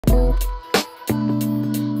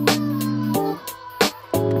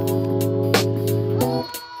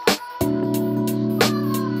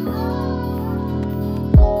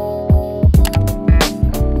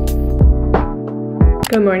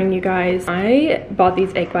Good morning, you guys. I bought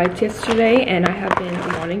these egg bites yesterday and I have been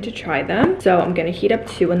wanting to try them. So I'm gonna heat up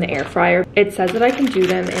 2 in the air fryer. It says that I can do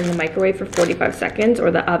them in the microwave for 45 seconds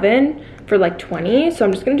or the oven for like 20. So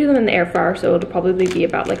I'm just gonna do them in the air fryer. So it'll probably be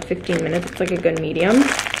about like 15 minutes. It's like a good medium.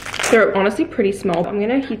 They're honestly pretty small. I'm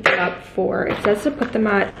gonna heat them up for, it says to put them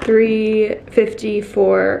at 350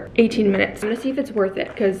 for 18 minutes. I'm gonna see if it's worth it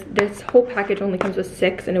because this whole package only comes with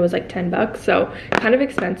 6 and it was like 10 bucks. So kind of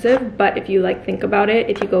expensive, but if you like think about it,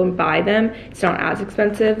 if you go and buy them, it's not as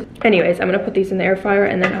expensive. Anyways, I'm gonna put these in the air fryer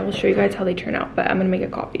and then I will show you guys how they turn out, but I'm gonna make a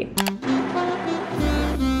coffee.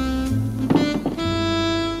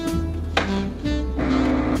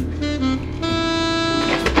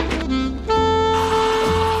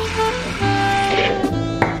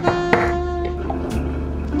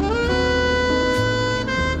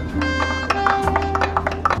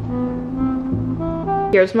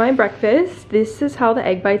 Here's my breakfast. This is how the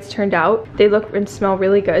egg bites turned out. They look and smell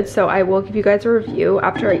really good, so I will give you guys a review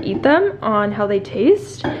after I eat them on how they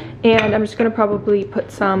taste. And I'm just gonna probably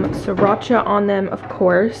put some sriracha on them, of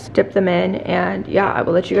course, dip them in, and yeah, I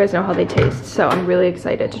will let you guys know how they taste. So I'm really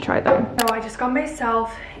excited to try them. So I just got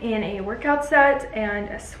myself in a workout set and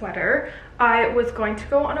a sweater. I was going to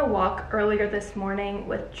go on a walk earlier this morning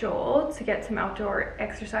with Joel to get some outdoor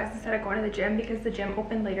exercise instead of going to the gym because the gym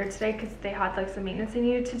opened later today because they had like some maintenance they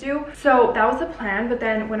needed to do. So that was the plan, but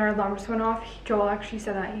then when our alarms went off, Joel actually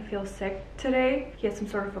said that he feels sick today. He has some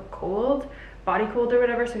sort of a cold, body cold or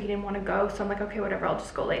whatever, so he didn't want to go. So I'm like, okay, whatever, I'll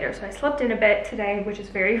just go later. So I slept in a bit today, which is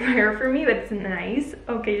very rare for me, but it's nice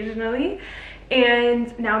occasionally.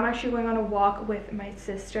 And now I'm actually going on a walk with my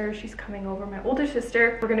sister. She's coming over, my older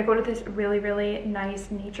sister. We're gonna go to this really nice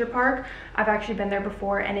nature park. I've actually been there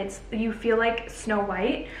before and you feel like Snow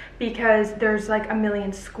White because there's like a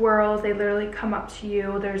million squirrels. They literally come up to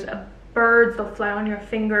you. There's birds, they'll fly on your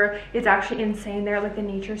finger. It's actually insane there. Like the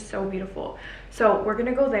nature is so beautiful. So we're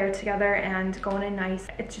gonna go there together and go on a nice,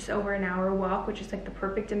 it's just over an hour walk, which is like the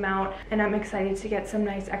perfect amount. And I'm excited to get some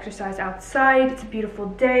nice exercise outside. It's a beautiful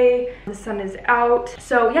day. The sun is out.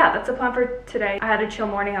 So yeah, that's the plan for today. I had a chill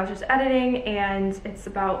morning. I was just editing and it's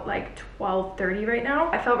about like 12:30 right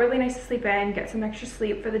now. I felt really nice to sleep in, get some extra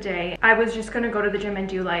sleep for the day. I was just gonna go to the gym and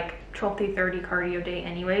do like 12 to 30 cardio day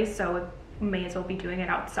anyway. So may as well be doing it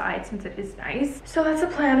outside since it is nice. So that's the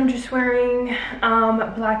plan. I'm just wearing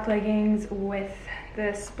black leggings with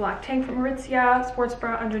this black tank from Aritzia, sports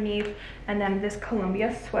bra underneath, and then this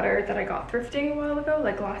Columbia sweater that I got thrifting a while ago,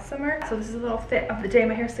 like last summer. So this is a little fit of the day.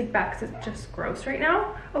 My hair's slicked back because it's just gross right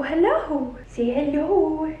now. Oh, hello. Say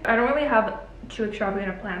hello. I don't really have too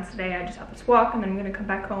extravagant of plans today. I just have this walk and then I'm gonna come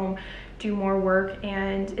back home, do more work,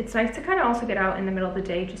 and it's nice to kind of also get out in the middle of the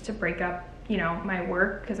day just to break up, you know, my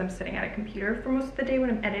work because I'm sitting at a computer for most of the day when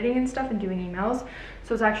I'm editing and stuff and doing emails.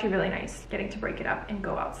 So it's actually really nice getting to break it up and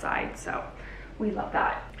go outside. So we love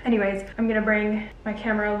that. Anyways, I'm gonna bring my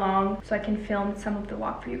camera along so I can film some of the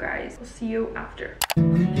walk for you guys. We'll see you after.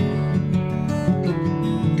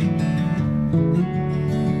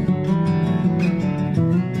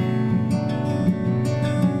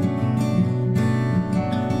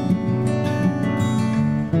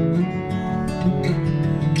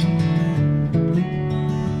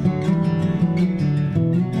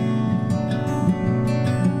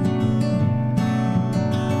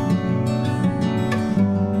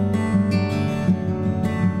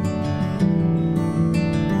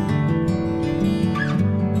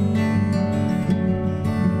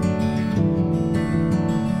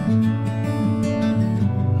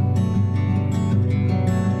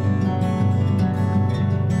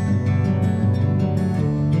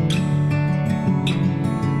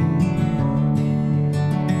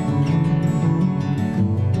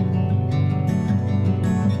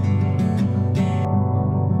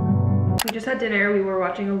 Dinner, we were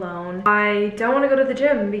watching Alone. I don't want to go to the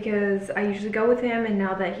gym because I usually go with him, and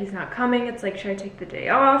now that he's not coming, it's like, should I take the day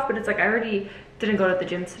off? But it's like I already didn't go to the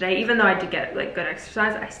gym today, even though I did get like good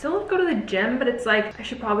exercise. I still go to the gym, but it's like I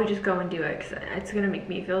should probably just go and do it because it's gonna make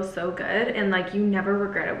me feel so good. And like, you never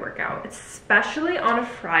regret a workout, especially on a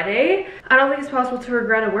Friday. I don't think it's possible to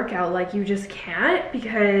regret a workout. Like, you just can't,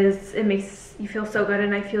 because it makes you feel so good.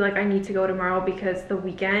 And I feel like I need to go tomorrow because the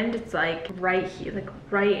weekend, it's like right here, like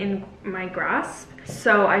right in my grasp.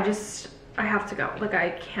 So I have to go. Like, I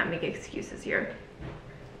can't make excuses here.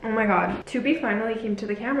 Oh my god. Tubi finally came to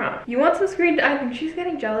the camera. You want some screen time? I think she's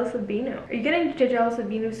getting jealous of Binu. Are you getting jealous of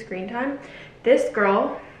Binu's screen time? This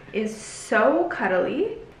girl is so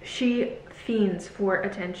cuddly. She fiends for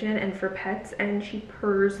attention and for pets, and she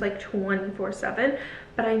purrs like 24/7,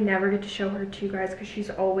 but I never get to show her to you guys because she's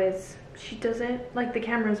always she doesn't like the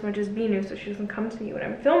camera as much as Binu, so she doesn't come to me when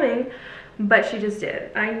I'm filming, but she just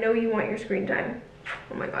did. I know you want your screen time.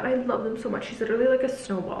 Oh my god, I love them so much. She's literally like a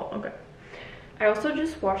snowball. Okay. I also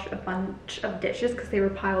just washed a bunch of dishes because they were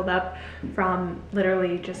piled up from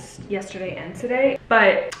literally just yesterday and today.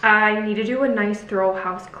 But I need to do a nice thorough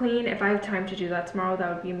house clean. If I have time to do that tomorrow,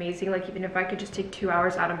 that would be amazing. Like even if I could just take 2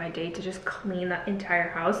 hours out of my day to just clean that entire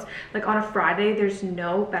house. Like on a Friday, there's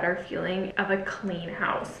no better feeling of a clean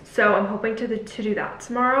house. So I'm hoping to do that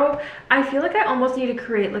tomorrow. I feel like I almost need to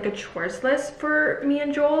create like a chores list for me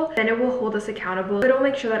and Joel. Then it will hold us accountable. It'll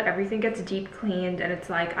make sure that everything gets deep cleaned, and it's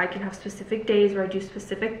like I can have specific days where I do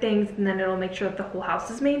specific things, and then it'll make sure that the whole house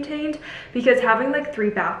is maintained, because having like 3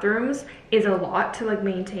 bathrooms is a lot to like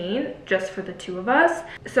maintain just for the 2 of us.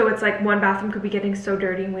 So it's like one bathroom could be getting so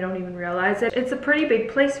dirty and we don't even realize it. It's a pretty big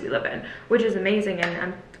place we live in, which is amazing, and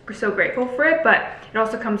I'm so grateful for it, but it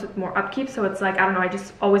also comes with more upkeep. So it's like, I don't know, I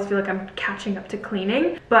just always feel like I'm catching up to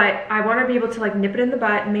cleaning, but I want to be able to like nip it in the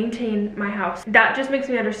butt, maintain my house. That just makes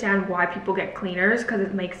me understand why people get cleaners, because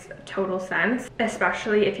it makes total sense,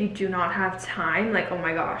 especially if you do not have time. Like, oh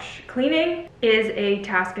my gosh, cleaning is a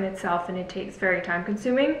task in itself, and it takes very time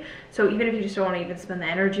consuming. So even if you just don't want to even spend the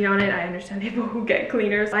energy on it, I understand people who get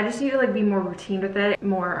cleaners. I just need to like be more routine with it,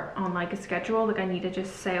 more on like a schedule. Like I need to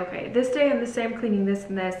just say, okay, this day and this day I'm cleaning this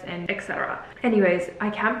and this, and etc. Anyways, I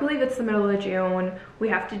can't believe it's the middle of June. We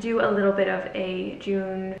have to do a little bit of a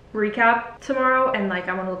June recap tomorrow, and like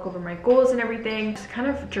I want to look over my goals and everything, just kind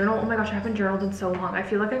of journal. Oh my gosh, I haven't journaled in so long. I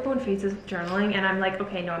feel like I go in phases of journaling, and I'm like,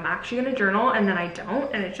 okay, no, I'm actually gonna journal, and then I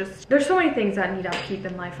don't, and it's just, there's so many things that need upkeep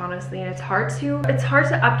in life, honestly, and it's hard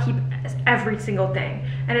to upkeep every single thing.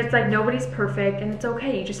 And it's like nobody's perfect, and it's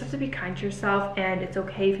okay. You just have to be kind to yourself, and it's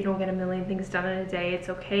okay if you don't get a million things done in a day. It's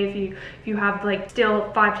okay if you have like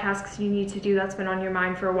still 5 tasks you need to do that's been on your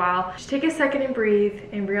mind for a while. Just take a second and breathe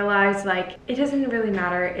and realize like it doesn't really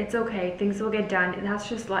matter. It's okay. Things will get done. That's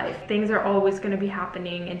just life. Things are always going to be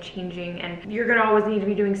happening and changing, and you're going to always need to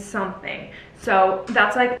be doing something. So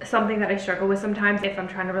that's like something that I struggle with sometimes. If I'm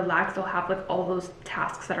trying to relax, I'll have like all those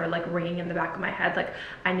tasks that are like ringing in the back of my head. Like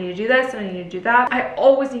I need to do this and I need to do that. I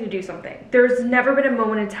always need to do something. There's never been a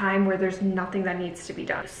moment in time where there's nothing that needs to be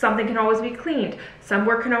done. Something can always be cleaned. Some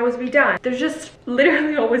work can always be done. There's just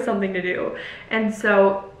literally always something to do. And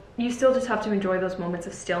so you still just have to enjoy those moments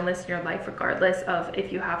of stillness in your life, regardless of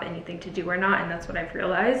if you have anything to do or not. And that's what I've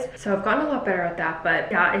realized. So I've gotten a lot better at that.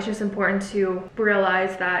 But yeah, it's just important to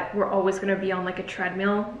realize that we're always going to be on like a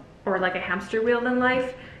treadmill or like a hamster wheel in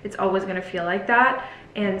life. It's always going to feel like that.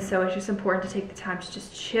 And so it's just important to take the time to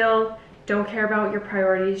just chill. Don't care about your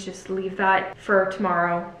priorities. Just leave that for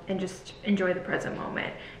tomorrow and just enjoy the present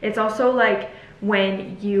moment. It's also like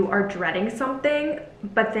when you are dreading something,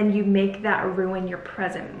 but then you make that ruin your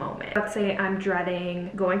present moment. Let's say I'm dreading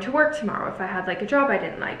going to work tomorrow if I had like a job I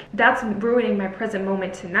didn't like. That's ruining my present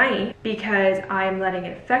moment tonight because I'm letting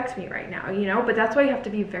it affect me right now, you know? But that's why you have to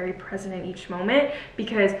be very present in each moment,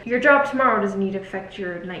 because your job tomorrow doesn't need to affect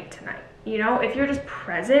your night tonight. You know, if you're just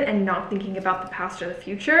present and not thinking about the past or the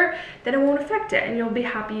future, then it won't affect it and you'll be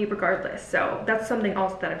happy regardless. So that's something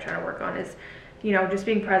else that I'm trying to work on, is, you know, just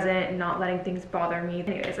being present and not letting things bother me.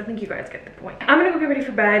 Anyways, I think you guys get the point. I'm gonna go get ready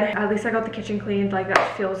for bed. At least I got the kitchen cleaned. Like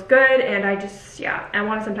that feels good. And I just, yeah, I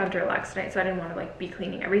wanted some time to relax tonight, so I didn't want to like be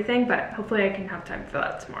cleaning everything, but hopefully I can have time for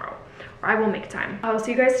that tomorrow. Or I will make time. I will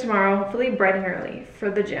see you guys tomorrow, hopefully bright and early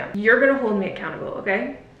for the gym. You're gonna hold me accountable,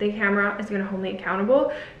 okay? The camera is gonna hold me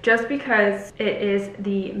accountable. Just because it is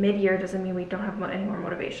the mid-year doesn't mean we don't have any more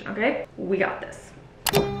motivation, okay? We got this.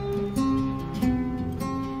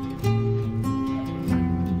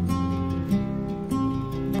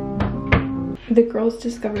 The girls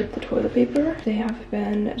discovered the toilet paper. They have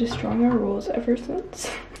been destroying our rolls ever since.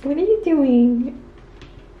 What are you doing?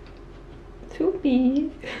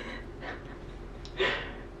 Toopy.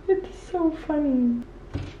 It's so funny.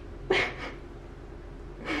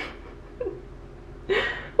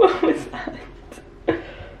 What was that?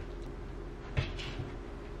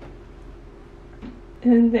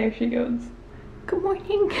 And there she goes. Good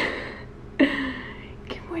morning.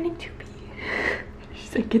 Good morning, Toopy. She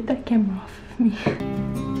said, get that camera off of me.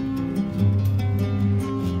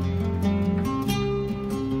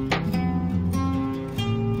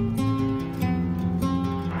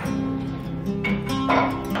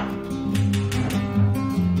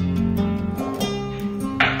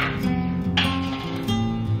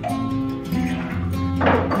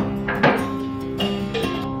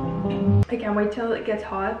 can't wait till it gets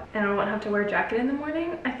hot and I won't have to wear a jacket in the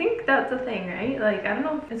morning. I think that's the thing, right? Like, I don't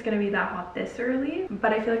know if it's gonna be that hot this early,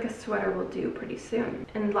 but I feel like a sweater will do pretty soon.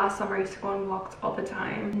 And last summer I used to go on walks all the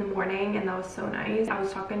time in the morning, and that was so nice. I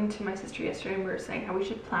was talking to my sister yesterday and we were saying how we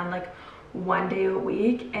should plan like one day a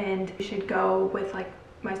week, and we should go with like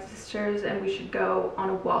my sisters and we should go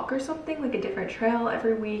on a walk or something, like a different trail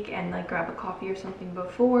every week, and like grab a coffee or something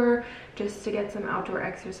before, just to get some outdoor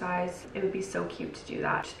exercise. It would be so cute to do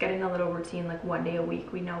that. Just getting a little routine, like one day a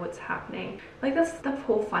week, we know what's happening. Like that's the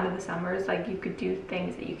whole fun of the summers. Like you could do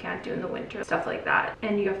things that you can't do in the winter, stuff like that,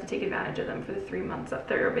 and you have to take advantage of them for the 3 months that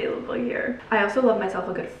they're available here. I also love myself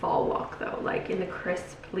a good fall walk though, like in the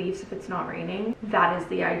crisp leaves if it's not raining. That is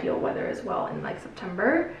the ideal weather as well in like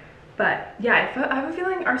September. But yeah, I have a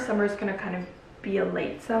feeling our summer is gonna kind of be a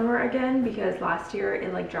late summer again, because last year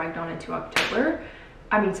it like dragged on into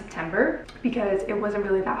September, because it wasn't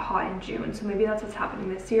really that hot in June. So maybe that's what's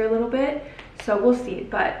happening this year a little bit. So we'll see,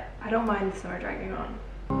 but I don't mind the summer dragging on.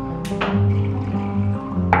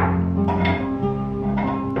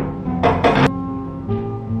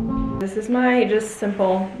 This is my just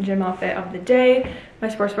simple gym outfit of the day. My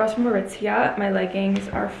sports bras from Aritzia. My leggings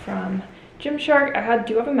are from Gymshark. I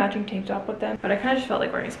do have a matching tank top with them, but I kind of just felt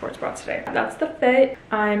like wearing a sports bra today. That's the fit.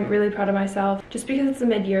 I'm really proud of myself. Just because it's the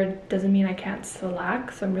mid-year doesn't mean I can't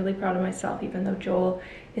slack, so I'm really proud of myself, even though Joel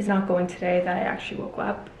is not going today, that I actually woke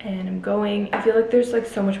up and I'm going. I feel like there's like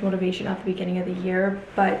so much motivation at the beginning of the year,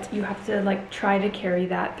 but you have to like try to carry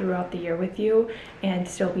that throughout the year with you and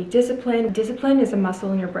still be disciplined. Discipline is a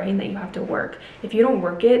muscle in your brain that you have to work. If you don't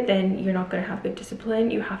work it, then you're not going to have good discipline.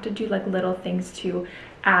 You have to do like little things to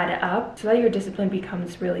add up so that your discipline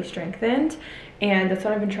becomes really strengthened. And that's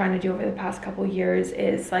what I've been trying to do over the past couple years,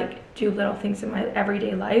 is like do little things in my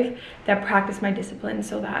everyday life that practice my discipline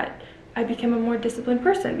so that I became a more disciplined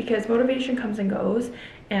person, because motivation comes and goes,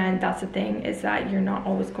 and that's the thing, is that you're not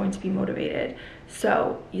always going to be motivated.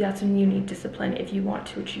 So that's when you need discipline if you want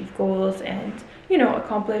to achieve goals and, you know,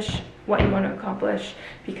 accomplish what you want to accomplish,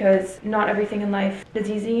 because not everything in life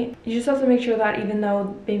is easy. You just have to make sure that even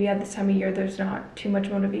though maybe at this time of year there's not too much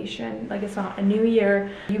motivation, like it's not a new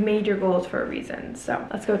year, you made your goals for a reason. So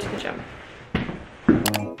let's go to the gym.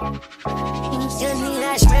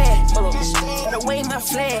 Gotta wave my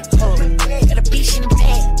flag, got a beach in the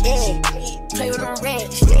bag, yeah. Play with them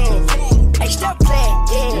rats, yeah. Hey, stop playing,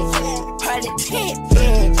 yeah. Pilot 10,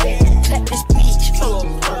 yeah. Clap this beach,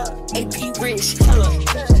 AP rich,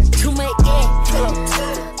 too much,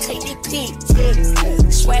 yeah. Take the pic, yeah.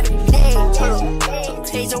 Swag the day,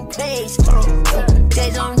 plays on plays,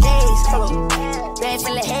 days on days, bad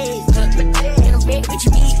for the haze. What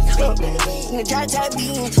you eat? In the drop top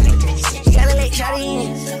beans, you gotta let shot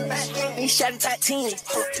in. And shot it top 10.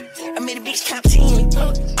 I made a bitch top 10.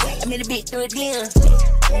 I made a bitch do it then.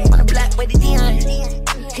 On the block with the Dion.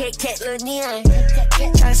 Head cat little neon.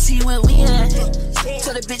 Tryna see what we on.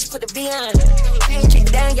 Told the bitch put the V on.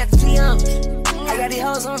 Kick down, got the flea on. I got these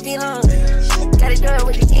hoes on the beat on. Got it done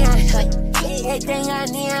with the Dion. Everything I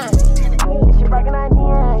need.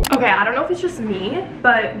 Okay, I don't know if it's just me,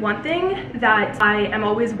 but one thing that I am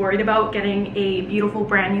always worried about getting a beautiful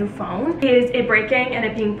brand new phone is it breaking and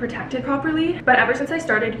it being protected properly. But ever since I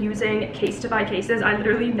started using Casetify cases, I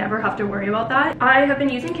literally never have to worry about that. I have been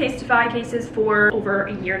using Casetify cases for over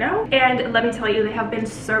a year now, and let me tell you, they have been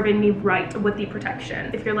serving me right with the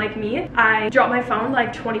protection. If you're like me, I drop my phone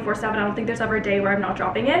like 24/7. I don't think there's ever a day where I'm not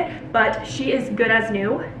dropping it, but she is good as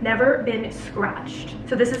new, never been scratched.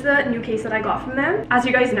 So this is the new case that I got from them. As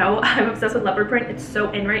you guys know, I'm obsessed with leopard print. It's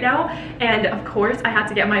so in right now, and of course I had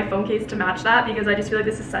to get my phone case to match that, because I just feel like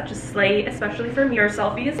this is such a slay, especially for mirror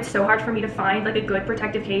selfies. It's so hard for me to find like a good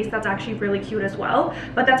protective case that's actually really cute as well,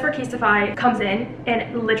 but that's where Casetify comes in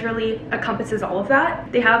and literally encompasses all of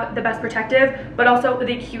that. They have the best protective, but also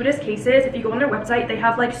the cutest cases. If you go on their website, they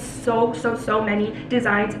have like so many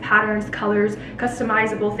designs, patterns, colors,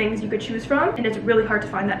 customizable things you could choose from, and it's really hard to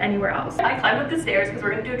find that anywhere else. I climbed up the stairs because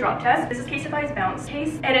we're gonna do a drop test. This is Casetify's bounce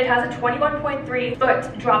case, and it has a 21.3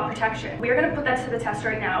 foot drop protection. We are gonna put that to the test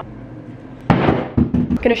right now.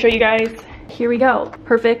 I'm gonna show you guys. Here we go.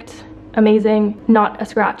 Perfect, amazing, not a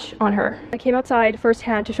scratch on her. I came outside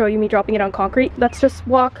firsthand to show you me dropping it on concrete. Let's just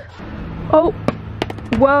walk. Oh,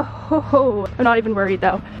 whoa, I'm not even worried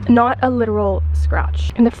though. Not a literal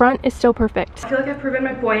scratch. And the front is still perfect. I feel like I've proven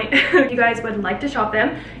my point. If you guys would like to shop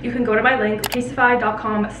them, you can go to my link,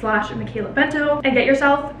 casetify.com/michaelabento, and get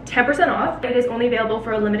yourself 10% off. It is only available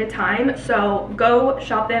for a limited time, so go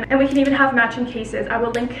shop them. And we can even have matching cases. I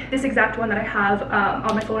will link this exact one that I have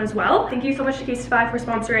on my phone as well. Thank you so much to Casetify for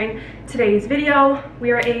sponsoring today's video.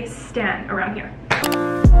 We are a stan around here.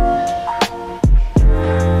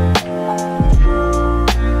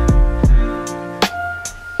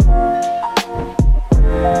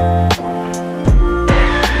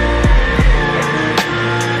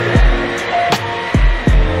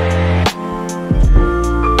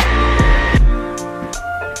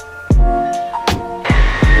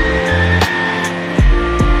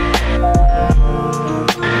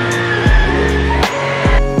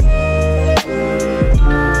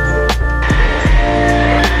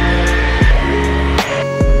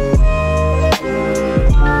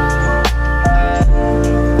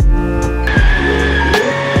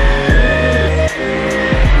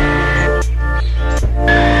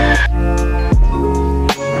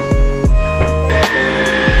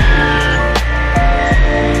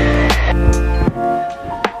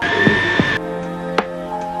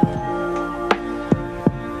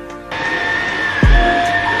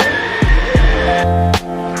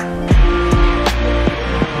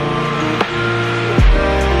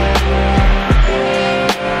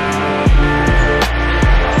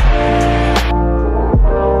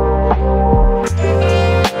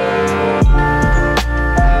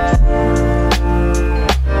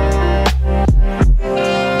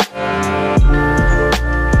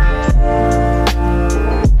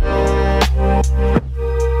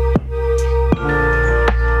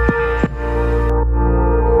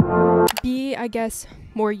 guess,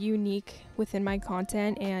 more unique within my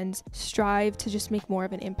content and strive to just make more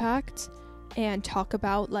of an impact and talk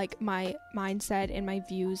about like my mindset and my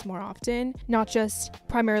views more often, not just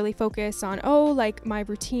primarily focus on like my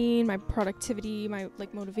routine, my productivity, my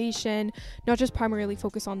like motivation, not just primarily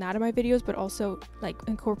focus on that in my videos, but also like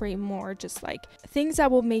incorporate more just like things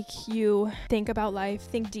that will make you think about life,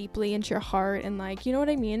 think deeply into your heart, and like, you know what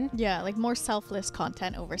I mean? Yeah, like more selfless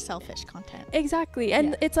content over selfish content. Exactly.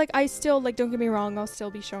 And it's like, I still like, don't get me wrong, I'll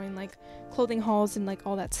still be showing like clothing hauls and like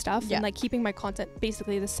all that stuff, and like keeping my content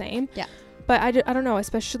basically the same. But I don't know,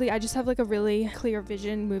 especially I just have like a really clear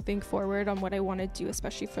vision moving forward on what I want to do,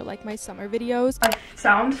 especially for like my summer videos. I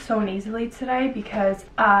sound so nasally today because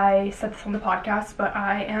I said this on the podcast, but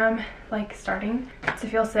I am like starting to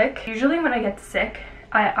feel sick. Usually when I get sick,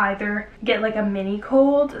 I either get like a mini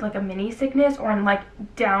cold, like a mini sickness, or I'm like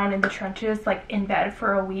down in the trenches, like in bed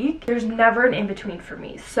for a week. There's never an in-between for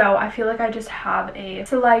me. So I feel like I just have a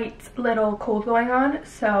slight little cold going on.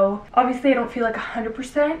 So obviously I don't feel like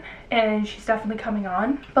 100%, and she's definitely coming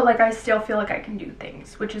on, but like I still feel like I can do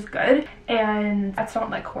things, which is good. And that's not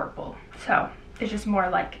like horrible. So it's just more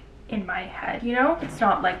like in my head, you know? It's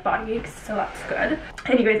not like body aches, so that's good.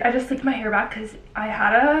 Anyways, I just slicked my hair back because I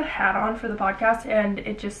had a hat on for the podcast and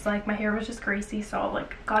it just like, my hair was just greasy, so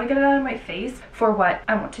like gotta get it out of my face for what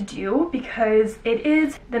I want to do, because it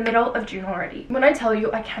is the middle of June already. When I tell you,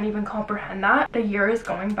 I can't even comprehend that. The year is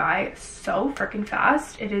going by so freaking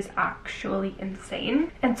fast. It is actually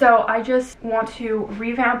insane. And so I just want to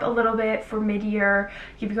revamp a little bit for mid-year,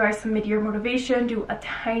 give you guys some mid-year motivation, do a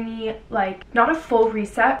tiny, like, not a full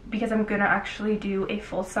reset, because I'm gonna actually do a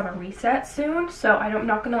full summer reset soon. So I'm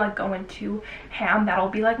not gonna like go into ham. That'll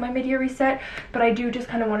be like my mid-year reset, but I do just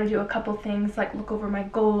kind of want to do a couple things, like look over my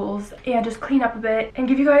goals and just clean up a bit and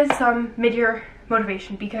give you guys some mid-year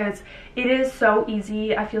motivation, because it is so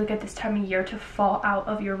easy, I feel like, at this time of year to fall out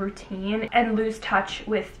of your routine and lose touch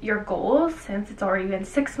with your goals, since it's already been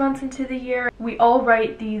 6 months into the year. We all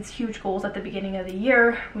write these huge goals at the beginning of the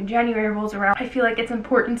year. When January rolls around, I feel like it's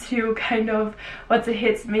important to kind of, once it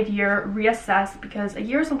hits mid-year, reassess, because a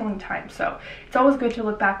year is a long time. So it's always good to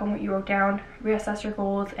look back on what you wrote down, reassess your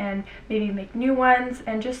goals, and maybe make new ones,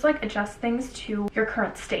 and just like adjust things to your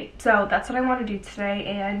current state. So that's what I want to do today.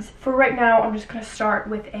 And for right now, I'm just gonna start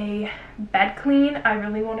with a bed clean. I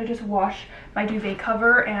really want to just wash my duvet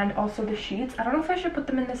cover and also the sheets. I don't know if I should put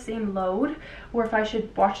them in the same load or if I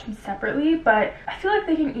should wash them separately, but I feel like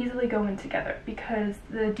they can easily go in together because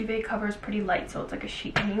the duvet cover is pretty light, so it's like a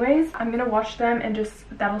sheet anyways. I'm gonna wash them and just,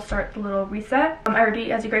 that'll start the little reset. I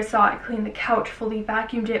already, as you guys saw, I cleaned the couch, fully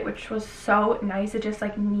vacuumed it, which was so nice. It just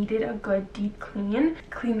like needed a good deep clean.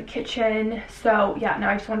 Cleaned the kitchen. So yeah, now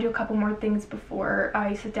I just want to do a couple more things before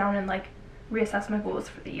I sit down and like reassess my goals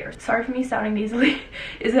for the year. Sorry for me sounding nasally.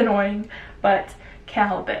 Is annoying, but can't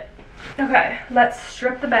help it. Okay, let's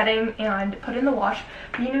strip the bedding and put in the wash.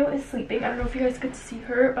 Minu is sleeping. I don't know if you guys could see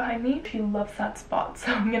her behind me. She loves that spot,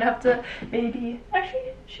 so I'm gonna have to maybe, actually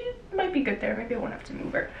she might be good there. Maybe I won't have to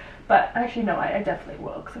move her, but actually no, I definitely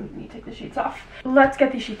will, because I'm gonna need to take the sheets off. Let's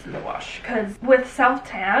get these sheets in the wash, because with self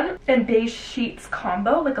tan and beige sheets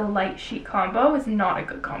combo, like a light sheet combo, is not a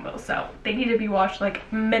good combo. So they need to be washed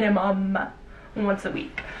like minimum once a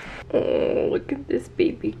week. Oh, look at this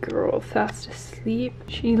baby girl fast asleep.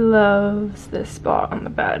 She loves this spot on the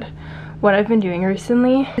bed. What I've been doing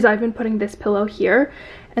recently is I've been putting this pillow here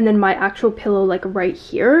and then my actual pillow like right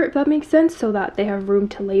here, if that makes sense, so that they have room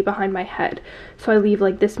to lay behind my head. So I leave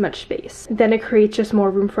like this much space. Then it creates just more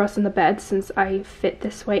room for us in the bed, since I fit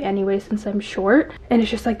this way anyway since I'm short. And it's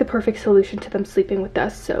just like the perfect solution to them sleeping with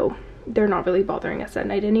us, so they're not really bothering us at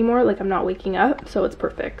night anymore. Like I'm not waking up, so it's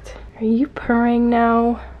perfect. Are you purring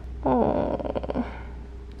now? Oh,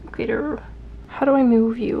 look at her. How do I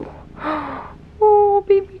move you? Oh,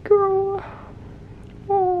 baby girl.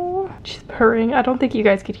 Oh, she's purring. I don't think you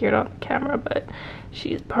guys could hear it on the camera, but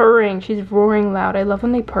she's purring. She's roaring loud. I love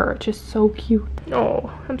when they purr. It's just so cute.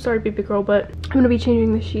 Oh, I'm sorry, baby girl, but I'm gonna be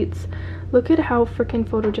changing the sheets. Look at how freaking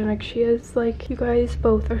photogenic she is. Like, you guys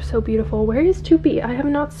both are so beautiful. Where is Tupi? I have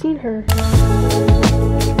not seen her.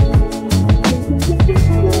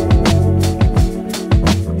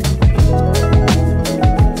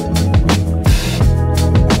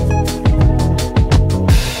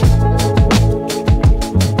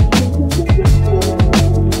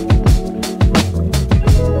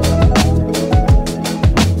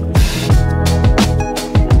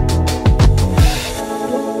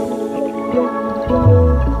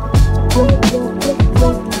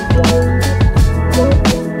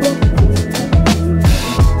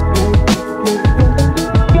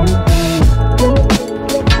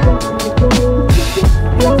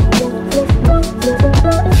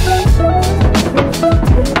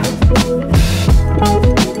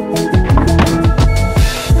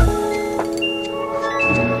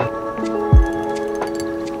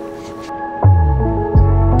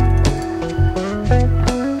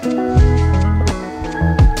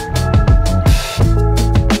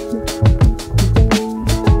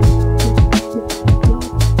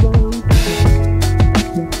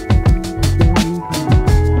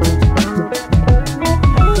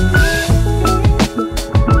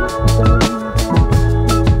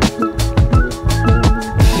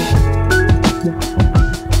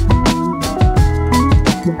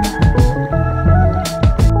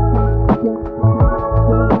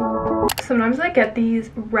 sometimes I get these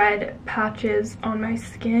red patches on my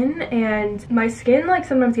skin, and my skin like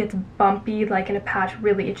sometimes gets bumpy, like in a patch,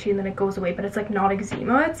 really itchy, and then it goes away, but it's like not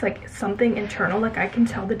eczema, it's like something internal. Like I can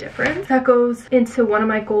tell the difference. That goes into one of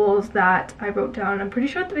my goals that I wrote down, I'm pretty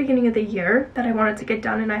sure at the beginning of the year, that I wanted to get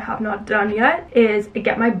done and I have not done yet, is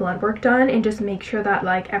get my blood work done and just make sure that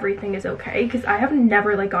like everything is okay, because I have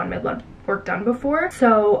never like gotten my blood work done before.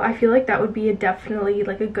 So I feel like that would be definitely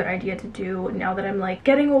like a good idea to do now that I'm like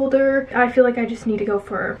getting older. I feel like I just need to go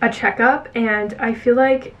for a checkup, and I feel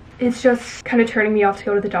like it's just kind of turning me off to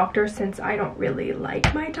go to the doctor, since I don't really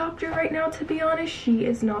like my doctor right now, to be honest. She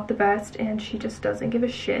is not the best, and she just doesn't give a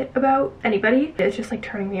shit about anybody. It's just like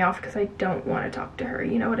turning me off because I don't want to talk to her,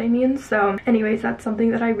 you know what I mean? So anyways, that's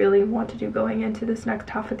something that I really want to do going into this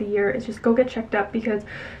next half of the year, is just go get checked up, because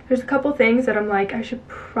there's a couple things that I'm like, I should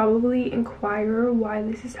probably inquire why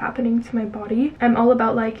this is happening to my body. I'm all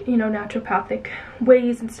about like, you know, naturopathic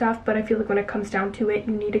ways and stuff, but I feel like when it comes down to it,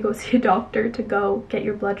 you need to go see a doctor to go get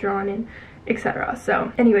your blood drawn and etc.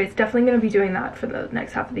 So anyways, definitely going to be doing that for the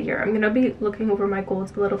next half of the year. I'm going to be looking over my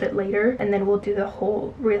goals a little bit later, and then we'll do the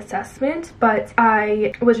whole reassessment. But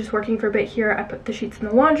I was just working for a bit here. I put the sheets in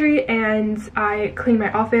the laundry and I cleaned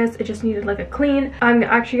my office. It just needed like a clean. I'm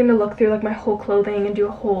actually going to look through like my whole clothing and do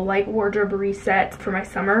a whole like wardrobe reset for my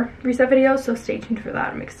summer reset video, so stay tuned for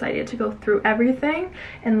that. I'm excited to go through everything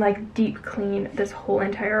and like deep clean this whole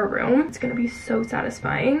entire room. It's going to be so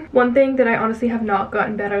satisfying. One thing that I honestly have not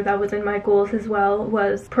gotten better, that was in my goals as well,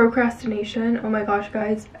 was procrastination. Oh my gosh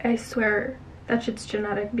guys, I swear that shit's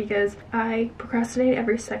genetic, because I procrastinate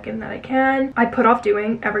every second that I can. I put off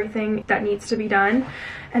doing everything that needs to be done,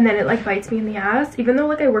 and then it like bites me in the ass. Even though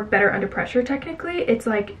like I work better under pressure technically, it's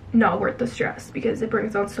like not worth the stress, because it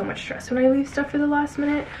brings on so much stress when I leave stuff for the last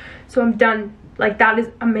minute. So I'm done. Like that is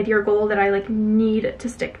a mid-year goal that I like need to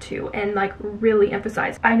stick to and like really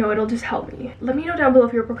emphasize. I know it'll just help me. Let me know down below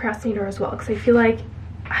if you're a procrastinator as well, because I feel like,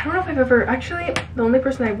 I don't know if I've ever, actually the only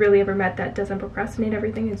person I really ever met that doesn't procrastinate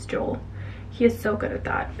everything is Joel. He is so good at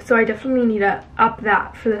that. So I definitely need to up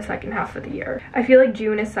that for the second half of the year. I feel like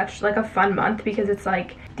June is such like a fun month, because it's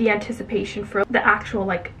like the anticipation for the actual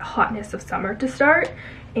like hotness of summer to start,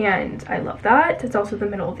 and I love that. It's also the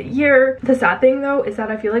middle of the year. The sad thing though is that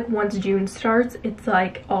I feel like once June starts, it's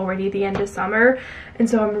like already the end of summer, and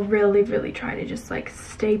so I'm really trying to just like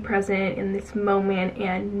stay present in this moment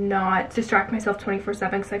and not distract myself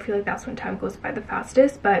 24/7, because I feel like that's when time goes by the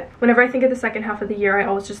fastest. But whenever I think of the second half of the year, I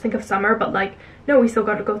always just think of summer, but like no, we still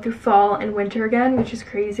got to go through fall and winter again, which is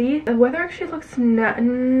crazy. The weather actually looks not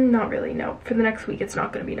really, no, for the next week it's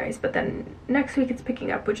not going to be nice, but then next week it's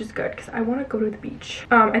picking up, which is good because I want to go to the beach.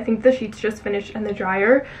 I think the sheets just finished in the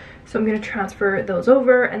dryer, so I'm going to transfer those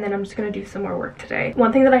over, and then I'm just going to do some more work today.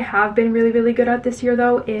 One thing that I have been really good at this year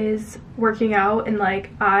though is working out, and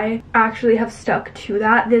like I actually have stuck to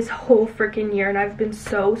that this whole freaking year, and I've been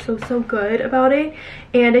so good about it.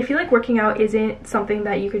 And I feel like working out isn't something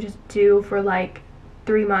that you could just do for like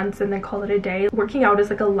 3 months and then call it a day. Working out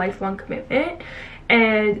is like a lifelong commitment,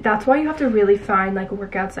 and that's why you have to really find like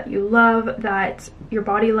workouts that you love, that your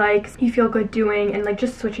body likes, you feel good doing, and like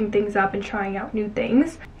just switching things up and trying out new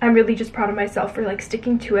things. I'm really just proud of myself for like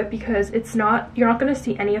sticking to it, because it's not, you're not going to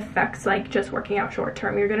see any effects like just working out short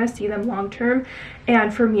term. You're going to see them long term.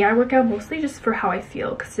 And for me, I work out mostly just for how I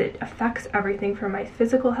feel, because it affects everything from my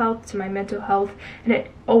physical health to my mental health, and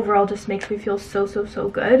it overall just makes me feel so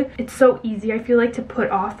good. It's so easy, I feel like, to put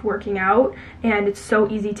off working out, and it's so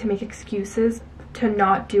easy to make excuses to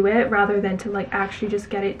not do it rather than to like actually just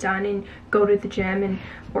get it done and go to the gym and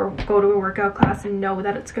or go to a workout class and know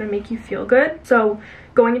that it's going to make you feel good. So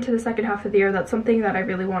going into the second half of the year, that's something that I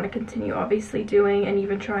really want to continue obviously doing, and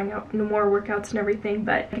even trying out more workouts and everything.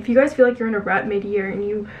 But if you guys feel like you're in a rut mid-year and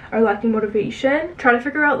you are lacking motivation, try to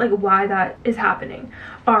figure out like why that is happening.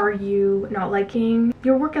 Are you not liking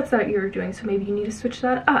your workouts that you're doing? So maybe you need to switch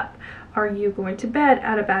that up. Are you going to bed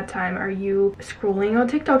at a bad time? Are you scrolling on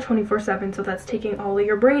TikTok 24/7, so that's taking all of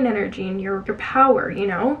your brain energy and your power, you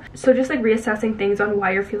know? So just like reassessing things on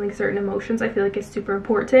why you're feeling certain emotions, I feel like is super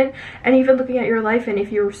important. And even looking at your life, and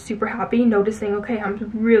if you're super happy, noticing, okay,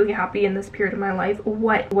 I'm really happy in this period of my life.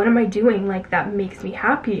 What am I doing like that makes me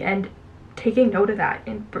happy? And taking note of that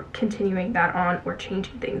and continuing that on, or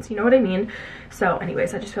changing things, you know what I mean? So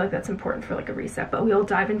anyways, I just feel like that's important for like a reset, but we'll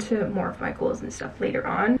dive into more of my goals and stuff later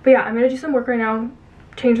on. But yeah, I'm gonna do some work right now,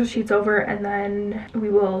 change the sheets over, and then we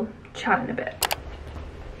will chat in a bit.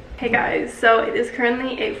 Hey guys, so it is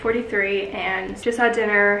currently 8:43 and just had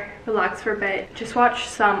dinner, relaxed for a bit, just watched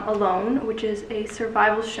Some Alone, which is a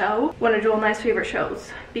survival show, one of Joel and I's favorite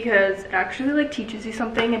shows, because it actually like teaches you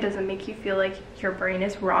something. It doesn't make you feel like your brain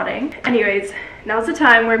is rotting. Anyways, now's the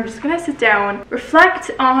time where I'm just gonna sit down,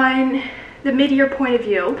 reflect on the mid-year point of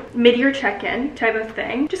view, mid-year check-in type of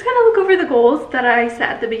thing. Just kind of look over the goals that I set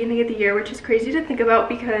at the beginning of the year, which is crazy to think about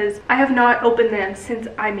because I have not opened them since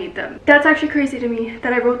I made them. That's actually crazy to me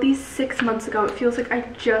that I wrote these 6 months ago. It feels like I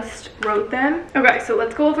just wrote them. Okay, so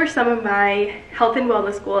let's go over some of my health and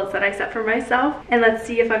wellness goals that I set for myself, and let's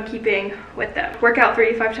see if I'm keeping with them. Work out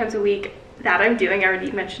 3 to 5 times a week. That I'm doing. I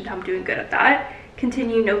already mentioned how I'm doing good at that.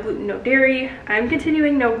 Continue no gluten, no dairy. I'm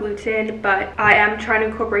continuing no gluten, but I am trying to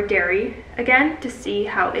incorporate dairy again to see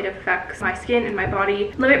how it affects my skin and my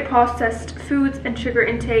body. Limit processed foods and sugar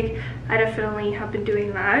intake. I definitely have been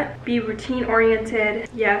doing that. Be routine oriented.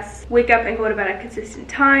 Yes. Wake up and go to bed at consistent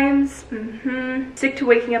times. Stick to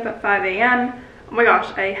waking up at 5 a.m. Oh my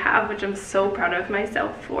gosh, I have, which I'm so proud of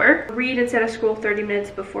myself for. Read instead of scroll 30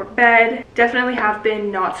 minutes before bed. Definitely have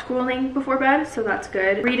been not scrolling before bed, so that's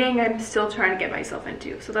good. Reading, I'm still trying to get myself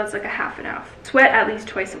into, so that's like a half and half. Sweat at least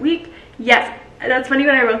twice a week. Yes, that's funny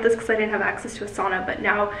when I wrote this because I didn't have access to a sauna, but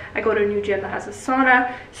now I go to a new gym that has a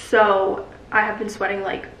sauna, so I have been sweating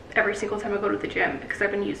like every single time I go to the gym because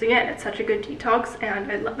I've been using it and it's such a good detox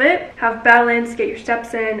and I love it. Have balance, get your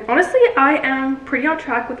steps in. Honestly, I am pretty on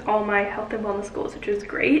track with all my health and wellness goals, which is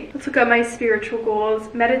great. Let's look at my spiritual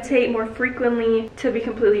goals. Meditate more frequently. To be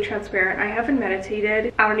completely transparent, I haven't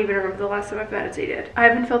meditated. I don't even remember the last time I've meditated. I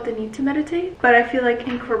haven't felt the need to meditate, but I feel like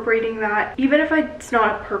incorporating that, even if it's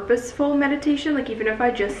not a purposeful meditation, like even if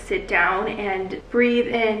I just sit down and breathe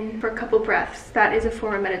in for a couple breaths, that is a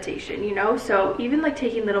form of meditation, you know? So even like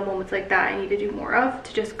taking little moments like that I need to do more of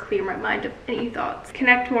to just clear my mind of any thoughts.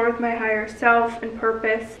 Connect more with my higher self and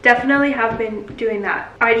purpose. Definitely have been doing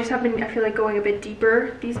that. I just have been, I feel like, going a bit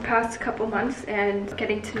deeper these past couple months and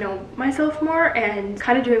getting to know myself more and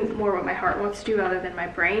kind of doing more what my heart wants to do rather than my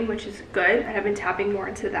brain, which is good. And I've been tapping more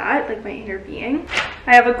into that, like my inner being.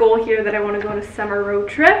 I have a goal here that I want to go on a summer road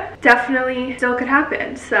trip. Definitely still could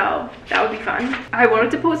happen, so that would be fun. I wanted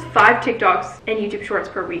to post 5 TikToks and YouTube shorts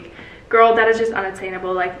per week. Girl, that is just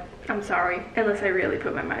unattainable. Like, I'm sorry, unless I really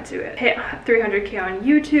put my mind to it. Hit 300K on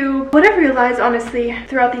YouTube. What I've realized, honestly,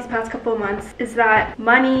 throughout these past couple of months is that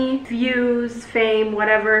money, views, fame,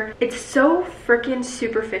 whatever, it's so freaking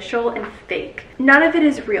superficial and fake. None of it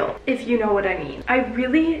is real, if you know what I mean. I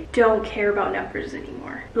really don't care about numbers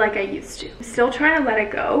anymore like I used to. I'm still trying to let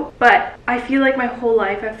it go, but I feel like my whole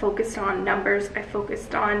life I focused on numbers. I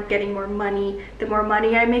focused on getting more money. The more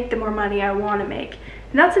money I make, the more money I want to make.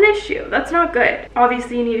 And that's an issue. That's not good.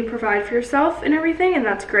 Obviously, you need to provide for yourself and everything, and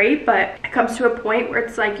that's great, but it comes to a point where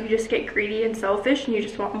it's like you just get greedy and selfish and you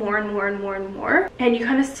just want more and more and more and more. And you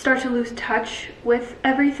kind of start to lose touch with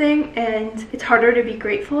everything, and it's harder to be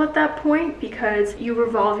grateful at that point because you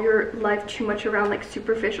revolve your life too much around like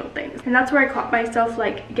superficial things. And that's where I caught myself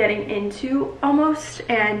like getting into almost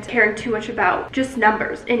and caring too much about just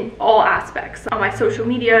numbers in all aspects on my social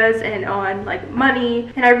medias and on like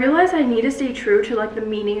money. And I realized I need to stay true to like the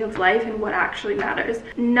meaning of life and what actually matters.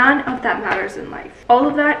 None of that matters in life. All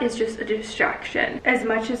of that is just a distraction. As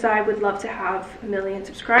much as I would love to have 1 million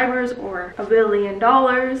subscribers or $1 billion,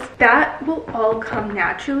 that will all come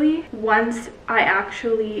naturally once I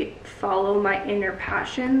actually follow my inner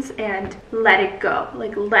passions and let it go.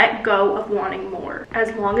 Like, let go of wanting more.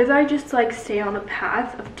 As long as I just like stay on the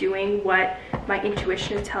path of doing what my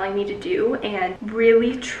intuition is telling me to do and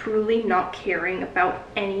really truly not caring about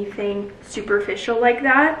anything superficial like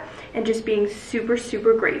that and just being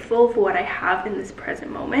super grateful for what I have in this present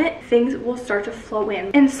moment, things will start to flow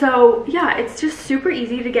in. And so yeah, it's just super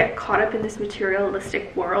easy to get caught up in this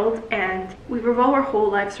materialistic world, and we revolve our whole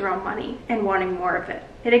lives around money and wanting more of it.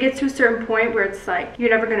 And it gets to a certain point where it's like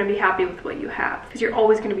you're never going to be happy with what you have because you're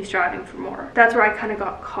always going to be striving for more. That's where I kind of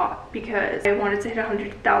got caught because I wanted to hit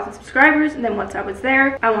 100,000 subscribers, and then once I was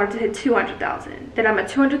there, I wanted to hit 200,000. Then I'm at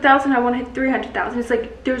 200,000, I want to hit 300,000. It's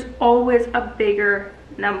like there's always a bigger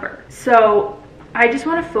number. So I just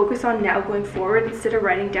want to focus on now going forward, instead of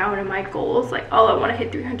writing down in my goals like, oh, I want to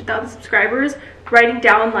hit 300,000 subscribers, writing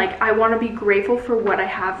down like, I want to be grateful for what I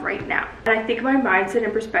have right now. And I think my mindset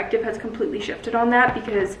and perspective has completely shifted on that,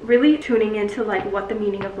 because really tuning into like what the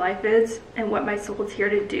meaning of life is and what my soul is here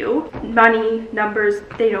to do. Money, numbers,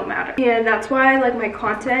 they don't matter. And that's why like my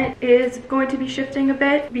content is going to be shifting a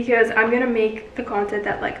bit, because I'm going to make the content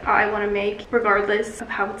that like I want to make regardless of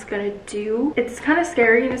how it's going to do. It's kind of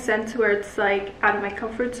scary in a sense where it's like out of my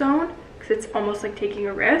comfort zone, because it's almost like taking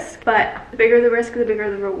a risk, but the bigger the risk, the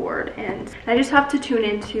bigger the reward, and I just have to tune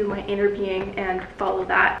into my inner being and follow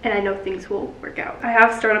that, and I know things will work out. I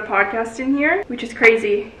have started a podcast in here, which is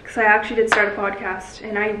crazy because I actually did start a podcast,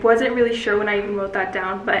 and I wasn't really sure when I even wrote that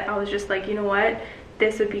down, but I was just like, you know what,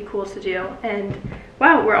 this would be cool to do. And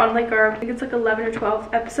wow, we're on like our, I think it's like 11 or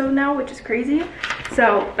 12 episode now, which is crazy,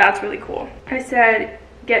 so that's really cool. I said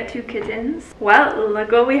get 2 kittens. Well,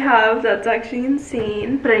 look what we have. That's actually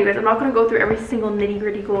insane. But anyways, I'm not going to go through every single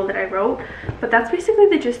nitty-gritty goal that I wrote, but that's basically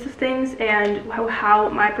the gist of things and how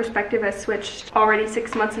my perspective has switched already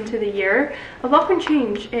 6 months into the year. A lot can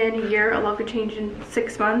change in a year, a lot could change in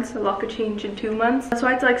 6 months, a lot could change in 2 months. That's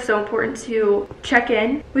why it's like so important to check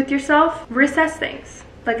in with yourself, reassess things.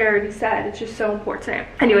 Like I already said, it's just so important.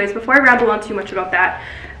 Anyways, before I ramble on too much about that,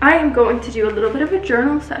 I am going to do a little bit of a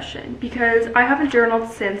journal session because I haven't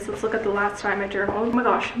journaled since, let's look at the last time I journaled. Oh my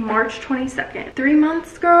gosh, March 22nd. 3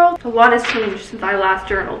 months, girl. A lot has changed since I last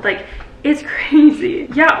journaled. Like, it's crazy.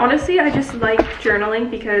 Yeah, honestly, I just like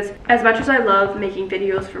journaling because as much as I love making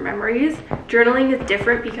videos for memories, journaling is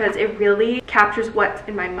different because it really captures what's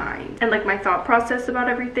in my mind and like my thought process about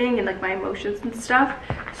everything and like my emotions and stuff.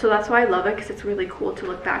 So that's why I love it, because it's really cool to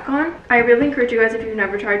look back on. I really encourage you guys, if you've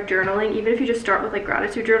never tried journaling, even if you just start with like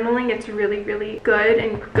gratitude journaling, it's really, really good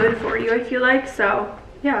and good for you, I feel like. So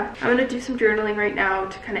yeah, I'm gonna do some journaling right now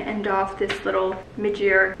to kind of end off this little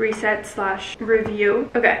mid-year reset slash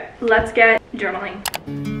review. Okay, let's get journaling.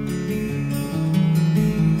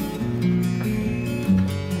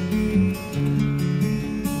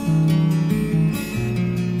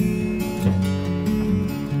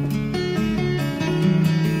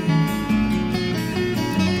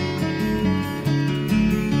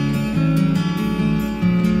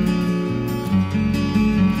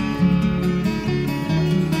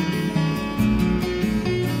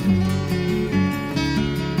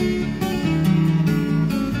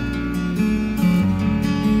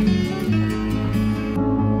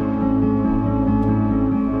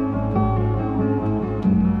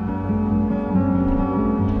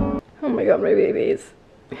 My babies.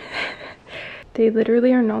 They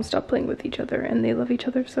literally are non-stop playing with each other and they love each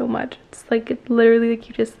other so much. It's like it's literally the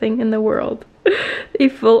cutest thing in the world. They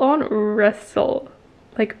full on wrestle.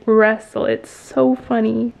 Like wrestle. It's so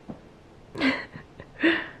funny.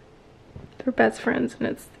 They're best friends and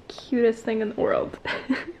it's the cutest thing in the world.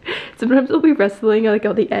 Sometimes they'll be wrestling like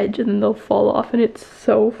on the edge and then they'll fall off and it's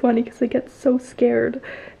so funny because they get so scared.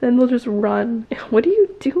 Then they'll just run. What are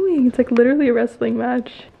you doing? It's like literally a wrestling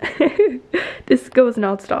match. This goes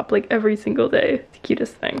non-stop like every single day. It's the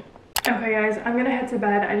cutest thing. Okay guys, I'm gonna head to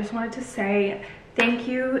bed. I just wanted to say thank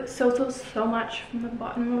you so much from the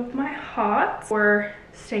bottom of my heart for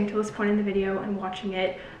staying till this point in the video and watching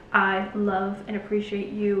it. I love and appreciate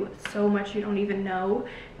you so much, you don't even know,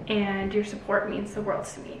 and your support means the world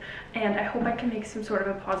to me, and I hope I can make some sort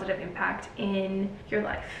of a positive impact in your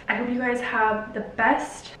life. I hope you guys have the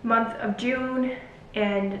best month of June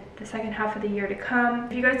and the second half of the year to come.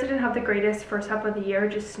 If you guys didn't have the greatest first half of the year,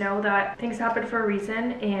 just know that things happen for a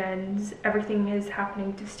reason and everything is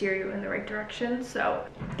happening to steer you in the right direction, so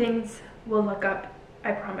things will look up,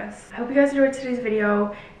 I promise. I hope you guys enjoyed today's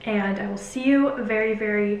video and I will see you very,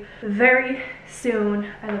 very, very soon.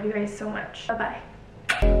 I love you guys so much. Bye-bye.